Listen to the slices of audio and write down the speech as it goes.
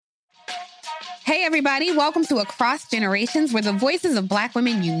Hey, everybody. Welcome to Across Generations, where the voices of Black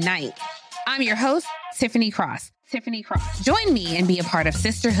women unite. I'm your host, Tiffany Cross. Join me and be a part of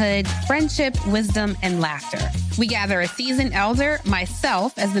sisterhood, friendship, wisdom, and laughter. We gather a seasoned elder,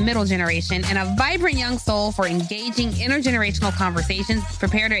 myself as the middle generation, and a vibrant young soul for engaging intergenerational conversations.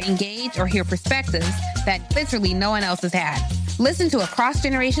 Prepare to engage or hear perspectives that literally no one else has had. Listen to Across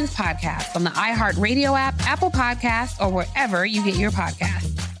Generations podcast on the iHeartRadio app, Apple Podcasts, or wherever you get your podcasts.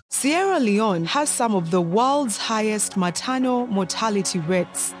 Sierra Leone has some of the world's highest maternal mortality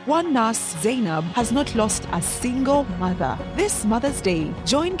rates. One nurse, Zainab, has not lost a single mother. This Mother's Day,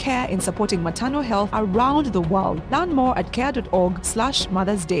 join CARE in supporting maternal health around the world. Learn more at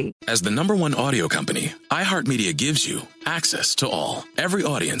care.org/Mother's Day. As the #1 audio company, iHeartMedia gives you access to all. Every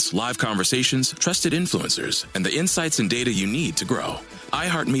audience, live conversations, trusted influencers, and the insights and data you need to grow.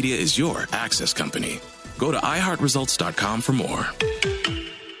 iHeartMedia is your access company. Go to iHeartResults.com for more.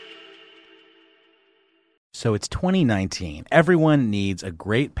 So it's 2019. Everyone needs a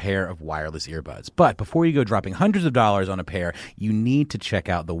great pair of wireless earbuds. But before you go dropping hundreds of dollars on a pair, you need to check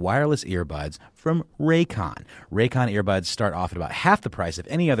out the wireless earbuds from Raycon. Raycon earbuds start off at about half the price of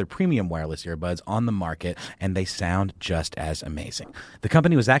any other premium wireless earbuds on the market, and they sound just as amazing. The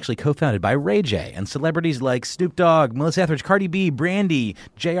company was actually co-founded by Ray J, and celebrities like Snoop Dogg, Melissa Etheridge, Cardi B, Brandy,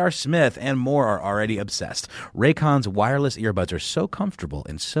 J.R. Smith, and more are already obsessed. Raycon's wireless earbuds are so comfortable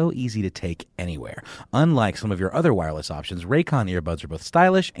and so easy to take anywhere. Unlike some of your other wireless options, Raycon earbuds are both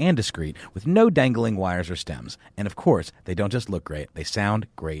stylish and discreet, with no dangling wires or stems. And of course, they don't just look great, they sound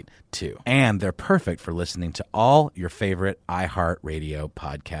great too. And they're perfect for listening to all your favorite iHeartRadio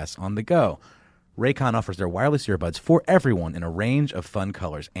podcasts on the go. Raycon offers their wireless earbuds for everyone in a range of fun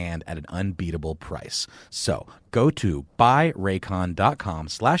colors and at an unbeatable price. So go to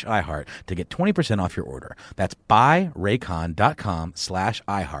buyraycon.com/iHeart to get 20% off your order. That's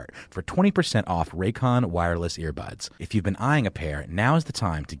buyraycon.com/iHeart for 20% off Raycon wireless earbuds. If you've been eyeing a pair, now is the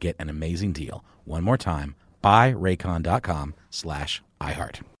time to get an amazing deal. One more time,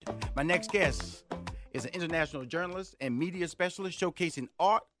 buyraycon.com/iHeart. My next guest is an international journalist and media specialist showcasing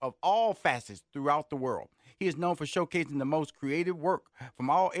art of all facets throughout the world. He is known for showcasing the most creative work from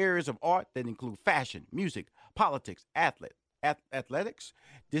all areas of art that include fashion, music, politics, athletics,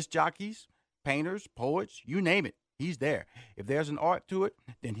 disc jockeys, painters, poets, you name it. He's there. If there's an art to it,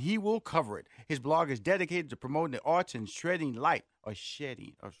 then he will cover it. His blog is dedicated to promoting the arts and shedding light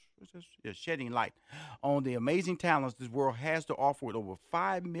on the amazing talents this world has to offer, with over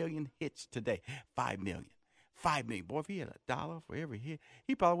 5 million hits today. 5 million. 5 million. Boy, if he had $1 for every hit,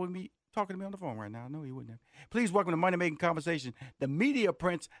 he probably wouldn't be talking to me on the phone right now. I know he wouldn't have. Please welcome to Money Making Conversation, the media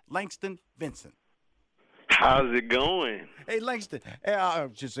prince, Langston Vincent. How's it going? Hey, Langston. I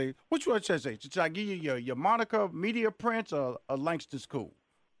should say, which one should I say? Should I give you your moniker, media prince, or Langston's cool?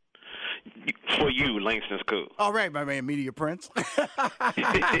 For you, Langston's cool. All right, my man, media prince.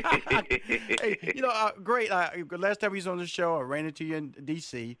 Hey, great. Last time he was on the show, I ran into you in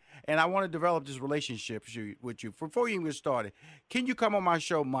D.C., and I want to develop this relationship with you. Before you even get started, can you come on my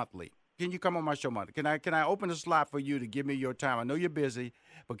show monthly? Can I open a slot for you to give me your time? I know you're busy,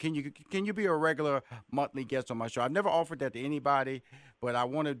 but can you be a regular monthly guest on my show? I've never offered that to anybody, but I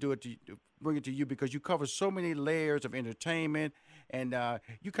want to do it bring it to you because you cover so many layers of entertainment, and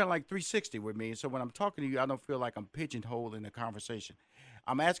you kind of like 360 with me. So when I'm talking to you, I don't feel like I'm pigeonholed the conversation.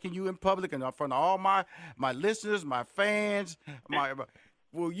 I'm asking you in public and in front of all my listeners, my fans.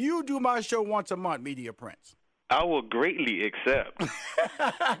 Will you do my show once a month, Media Prince? I will greatly accept. Well,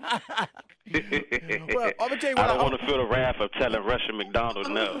 I'm gonna tell you what. I don't want to feel the wrath of telling Russia McDonald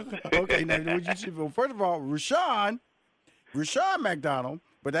no. Okay, now first of all, Rushion McDonald,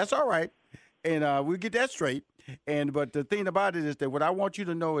 but that's all right, and we'll get that straight. But the thing about it is that what I want you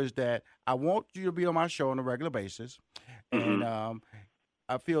to know is that I want you to be on my show on a regular basis, and I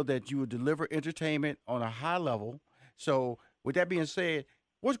feel that you will deliver entertainment on a high level. So, with that being said,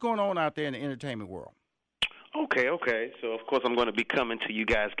 what's going on out there in the entertainment world? Okay. So, of course, I'm going to be coming to you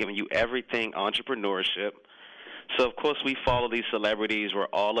guys, giving you everything entrepreneurship. So, of course, we follow these celebrities. We're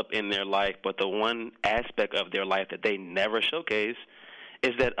all up in their life, but the one aspect of their life that they never showcase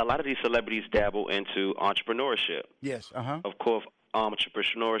is that a lot of these celebrities dabble into entrepreneurship. Yes, Of course,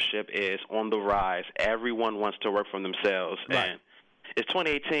 entrepreneurship is on the rise. Everyone wants to work for themselves. Right. And it's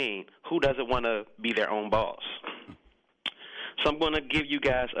 2018. Who doesn't want to be their own boss? So I'm going to give you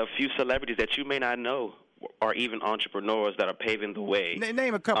guys a few celebrities that you may not know or even entrepreneurs that are paving the way.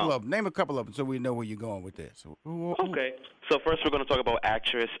 Name a couple of them. Name a couple of them so we know where you're going with this. Okay. So first we're going to talk about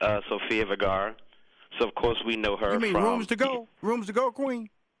actress Sofia Vergara. So, of course, we know her from... You mean Rooms to Go? Rooms to Go, Queen?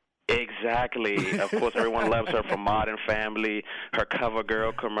 Exactly. Of course, everyone loves her from Modern Family, her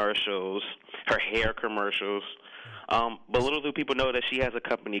CoverGirl commercials, her hair commercials. But little do people know that she has a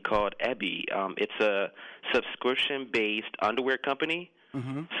company called Ebby. It's a subscription-based underwear company.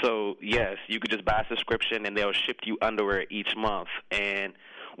 Mm-hmm. So, yes, you could just buy a subscription, and they'll ship you underwear each month. And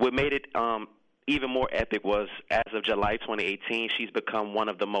what made it even more epic was, as of July 2018, she's become one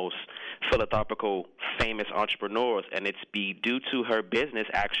of the most philanthropical, famous entrepreneurs, and it's due to her business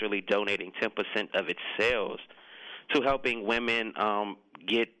actually donating 10% of its sales to helping women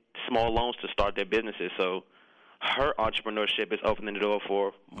get small loans to start their businesses. So her entrepreneurship is opening the door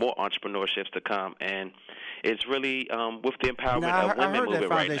for more entrepreneurships to come, and it's really with the empowerment of women I heard movement that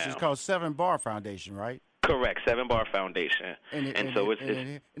right foundation now. is called 7 Bar Foundation, right? Correct, 7 Bar Foundation.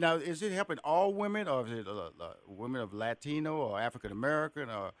 Now, is it helping all women, or is it women of Latino or African American,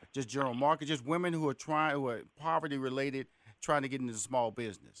 or just general market, just women who are poverty related, trying to get into small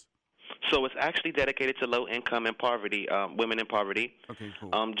business? So it's actually dedicated to low income and poverty, women in poverty. Okay, cool.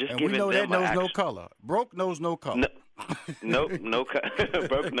 Just and giving we know that them knows no color. Broke knows no color. Broke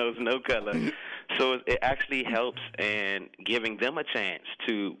knows no color. So it actually helps in giving them a chance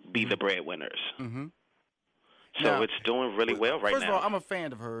to be the breadwinners. Mm-hmm. So now, it's doing really well right now. First of all, I'm a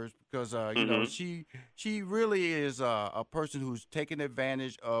fan of hers because you know, she really is a person who's taken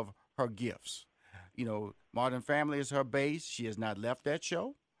advantage of her gifts. You know, Modern Family is her base. She has not left that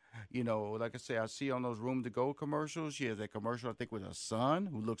show. You know, like I say, I see on those Room to Go commercials. She has a commercial, I think, with her son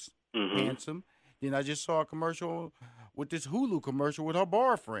who looks handsome. Then I just saw a commercial with this Hulu commercial with her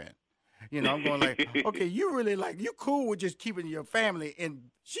boyfriend. You know, I'm going like, okay, you cool with just keeping your family, and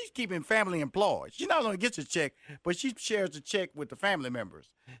she's keeping family employed. She not only gets a check, but she shares the check with the family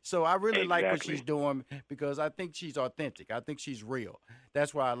members. So I really like what she's doing because I think she's authentic. I think she's real.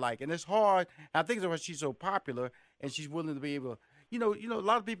 That's why I like it. And it's hard. I think that's why she's so popular, and she's willing to be able to, you know, a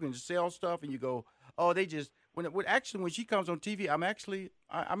lot of people can sell stuff, and you go, oh, they just when she comes on TV, I'm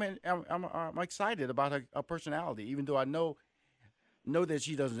excited about her personality, even though I know that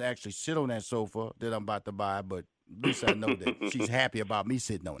she doesn't actually sit on that sofa that I'm about to buy, but at least I know that she's happy about me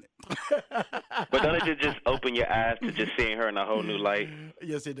sitting on it. But doesn't it just open your eyes to just seeing her in a whole new light?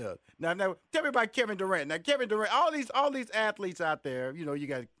 Yes, it does. Now, tell me about Kevin Durant. Now, Kevin Durant, all these athletes out there, you know, you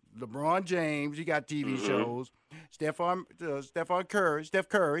got LeBron James, you got TV shows, Steph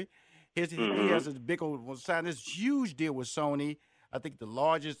Curry. He has a big old signed this huge deal with Sony. I think the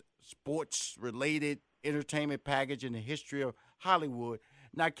largest sports-related entertainment package in the history of Hollywood.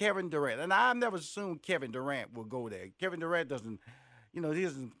 Now, Kevin Durant, and I've never assumed Kevin Durant will go there. Kevin Durant doesn't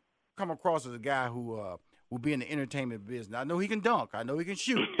come across as a guy who will be in the entertainment business. I know he can dunk. I know he can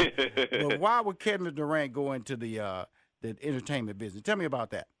shoot. But why would Kevin Durant go into the entertainment business? Tell me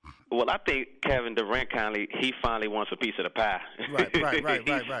about that. Well, I think Kevin Durant finally wants a piece of the pie.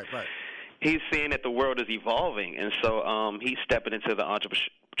 Right. He's seeing that the world is evolving, and so he's stepping into the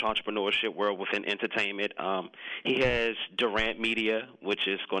entrepreneurship world within entertainment. He has Durant Media, which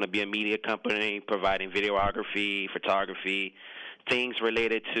is going to be a media company providing videography, photography, things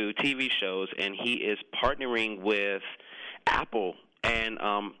related to TV shows, and he is partnering with Apple and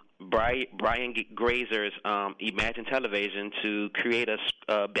Brian Grazer's Imagine Television to create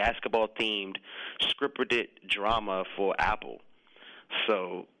a basketball-themed scripted drama for Apple.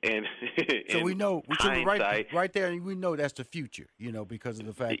 So we know right there, we know that's the future, you know, because of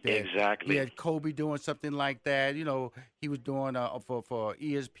the fact that we had Kobe doing something like that. You know, he was doing for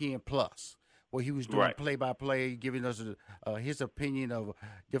ESPN Plus, where he was doing play-by-play, giving us his opinion of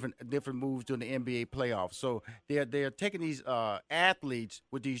different moves during the NBA playoffs. So they're taking these athletes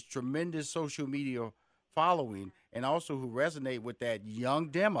with these tremendous social media following, and also who resonate with that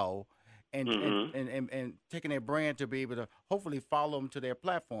young demo. And taking their brand to be able to hopefully follow them to their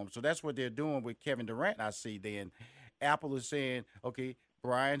platform. So that's what they're doing with Kevin Durant, I see. Then Apple is saying, okay,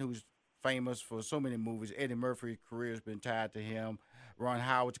 Brian, who's famous for so many movies, Eddie Murphy's career has been tied to him. Ron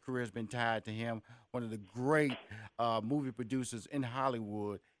Howard's career has been tied to him. One of the great movie producers in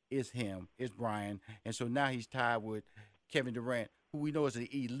Hollywood is Brian. And so now he's tied with Kevin Durant, who we know is an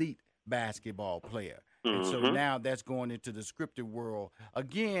elite basketball player. And so now that's going into the scripted world.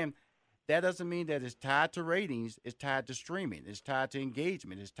 Again, that doesn't mean that it's tied to ratings. It's tied to streaming. It's tied to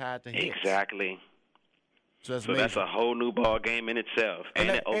engagement. It's tied to hits. Exactly. So that's a whole new ball game in itself, and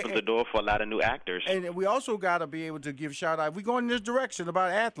it opens the door for a lot of new actors. And we also got to be able to give shout out. We're going in this direction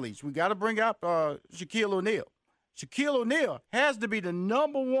about athletes. We got to bring up Shaquille O'Neal. Shaquille O'Neal has to be the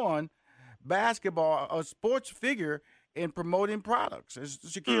number one basketball sports figure in promoting products. It's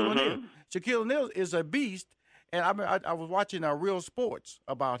Shaquille O'Neal. Shaquille O'Neal is a beast. And I was watching Real Sports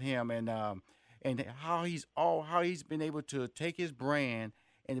about him and how he's been able to take his brand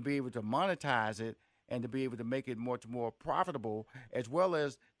and to be able to monetize it and to be able to make it much more profitable, as well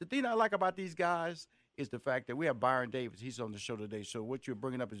as the thing I like about these guys is the fact that we have Byron Davis. He's on the show today. So what you're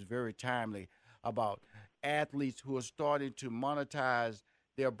bringing up is very timely about athletes who are starting to monetize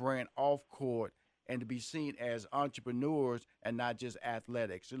their brand off court and to be seen as entrepreneurs and not just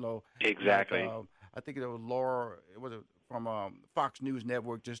athletics. Exactly. Like, I think it was Laura from Fox News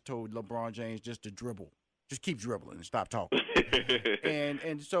Network just told LeBron James just to dribble. Just keep dribbling and stop talking.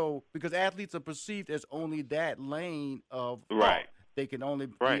 and so because athletes are perceived as only that lane of right. They can only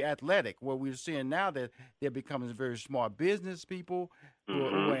be athletic. What we're seeing now that they're becoming very smart business people who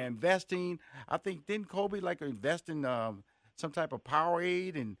are investing. I think didn't Kobe invest in some type of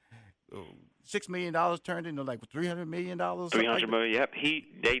Powerade and $6 million turned into like $300 million. $300 million. Yep.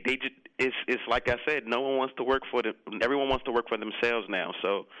 They just it's like I said. No one wants to work for them. Everyone wants to work for themselves now.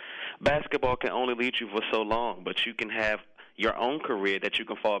 So basketball can only lead you for so long, but you can have your own career that you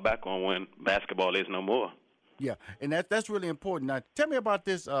can fall back on when basketball is no more. Yeah, and that's really important. Now, tell me about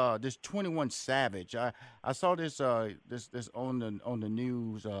this 21 Savage. I saw this this on the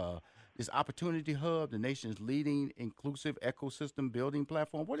news. This Opportunity Hub, the nation's leading inclusive ecosystem building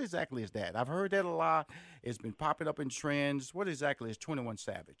platform. What exactly is that? I've heard that a lot. It's been popping up in trends. What exactly is 21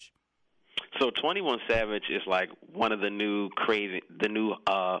 Savage? So 21 Savage is like one of the new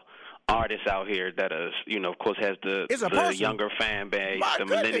artists out here that is, of course, has the younger fan base, My the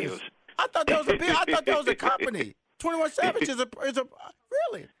goodness. millennials. I thought that was a company. 21 Savage is a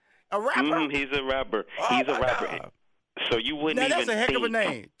really a rapper. He's a rapper. Oh, He's a rapper. God. So you wouldn't Now, even that's a heck of a think-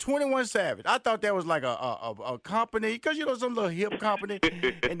 name, 21 Savage. I thought that was like a company, because some little hip company.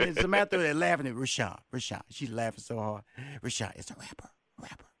 And then Samantha, they're laughing at Rashawn. She's laughing so hard. Rashawn is a rapper.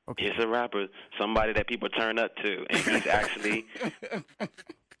 Okay. He's a rapper, somebody that people turn up to, and he's actually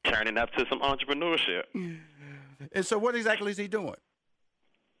turning up to some entrepreneurship. And so what exactly is he doing?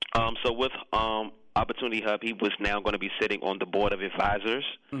 So with Opportunity Hub, he was now going to be sitting on the board of advisors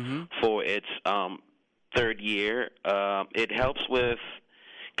for its third year. It helps with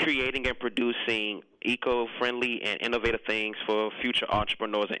creating and producing eco-friendly and innovative things for future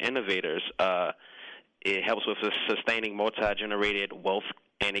entrepreneurs and innovators. It helps with sustaining multi-generated wealth,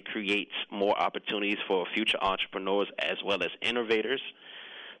 and it creates more opportunities for future entrepreneurs as well as innovators.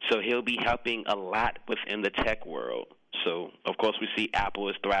 So he'll be helping a lot within the tech world. So, of course, we see Apple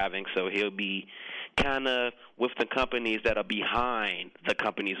is thriving, so he'll be kind of with the companies that are behind the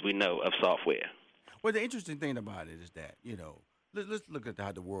companies we know of software. Well, the interesting thing about it is that, let's look at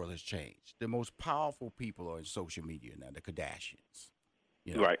how the world has changed. The most powerful people are in social media now, the Kardashians.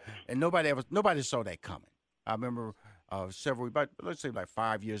 Right. And nobody saw that coming. I remember let's say like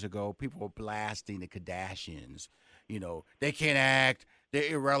 5 years ago, people were blasting the Kardashians. They can't act,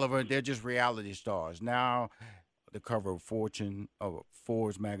 they're irrelevant, they're just reality stars. Now, the cover of Fortune, of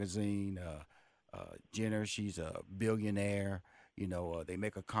Forbes magazine, Jenner, she's a billionaire. They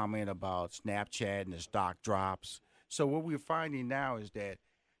make a comment about Snapchat and the stock drops. So what we're finding now is that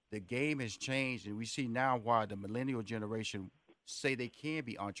the game has changed, and we see now why the millennial generation say they can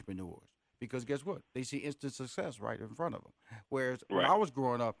be entrepreneurs. Because guess what? They see instant success right in front of them. Whereas when I was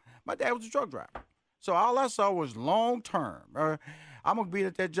growing up, my dad was a truck driver. So all I saw was long term. I'm going to be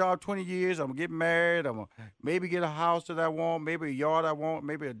at that job 20 years. I'm going to get married. I'm going to maybe get a house that I want, maybe a yard I want,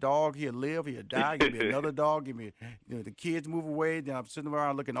 maybe a dog. He'll live, he'll die. Give me another dog. Give me, the kids move away. Then I'm sitting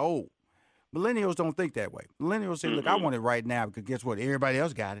around looking old. Millennials don't think that way. Millennials say, look, I want it right now, because guess what? Everybody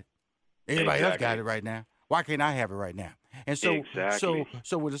else got it. Everybody else got it right now. Why can't I have it right now? And so,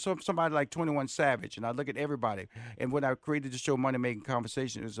 so with somebody like 21 Savage, and I look at everybody, and when I created the show Money Making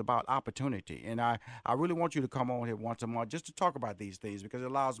Conversation, it's about opportunity. And I really want you to come on here once a month just to talk about these things, because it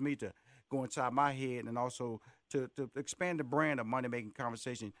allows me to go inside my head and also to expand the brand of Money Making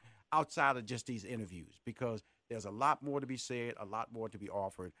Conversation outside of just these interviews, because there's a lot more to be said, a lot more to be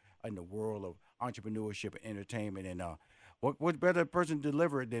offered in the world of entrepreneurship and entertainment. And what better person to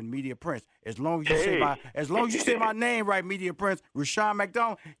deliver it than Media Prince? As long as you say my name right, Media Prince, Rushion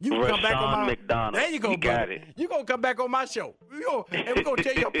McDonald, you can come back on my McDonald. There you go, buddy. You're gonna come back on my show. And we're gonna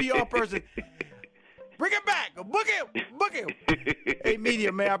tell your PR person, bring it back. Book him. Hey,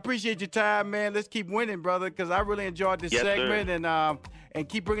 Media, man, I appreciate your time, man. Let's keep winning, brother, because I really enjoyed this segment. Sir. And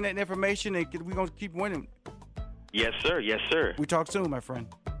keep bringing that information, and we're gonna keep winning. Yes, sir. Yes, sir. We talk soon, my friend.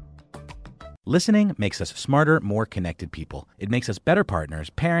 Listening makes us smarter, more connected people. It makes us better partners,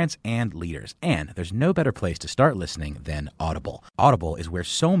 parents, and leaders. And there's no better place to start listening than Audible. Audible is where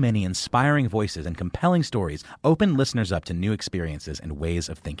so many inspiring voices and compelling stories open listeners up to new experiences and ways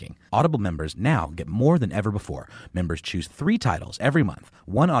of thinking. Audible members now get more than ever before. Members choose 3 titles every month,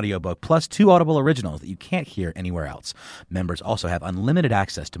 1 audiobook plus 2 Audible originals that you can't hear anywhere else. Members also have unlimited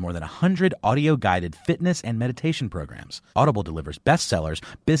access to more than 100 audio-guided fitness and meditation programs. Audible delivers bestsellers,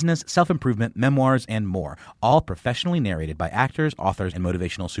 business, self-improvement, memoirs, and more, all professionally narrated by actors, authors, and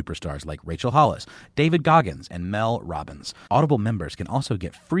motivational superstars like Rachel Hollis, David Goggins, and Mel Robbins. Audible members can also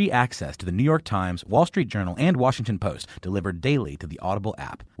get free access to the New York Times, Wall Street Journal, and Washington Post delivered daily to the Audible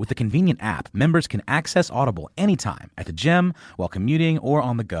app. With the convenient app, members can access Audible anytime, at the gym, while commuting, or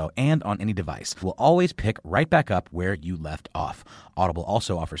on the go, and on any device. We'll always pick right back up where you left off. Audible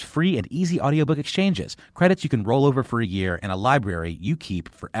also offers free and easy audiobook exchanges, credits you can roll over for a year, and a library you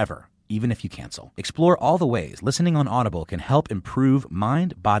keep forever, even if you cancel. Explore all the ways listening on Audible can help improve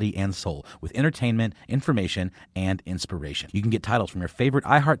mind, body, and soul with entertainment, information, and inspiration. You can get titles from your favorite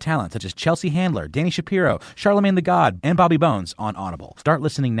iHeart talent such as Chelsea Handler, Danny Shapiro, Charlemagne the God, and Bobby Bones on Audible. Start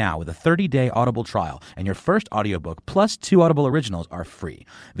listening now with a 30-day Audible trial, and your first audiobook plus 2 Audible originals are free.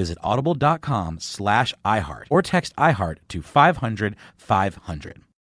 Visit audible.com/iHeart or text iHeart to 500-500.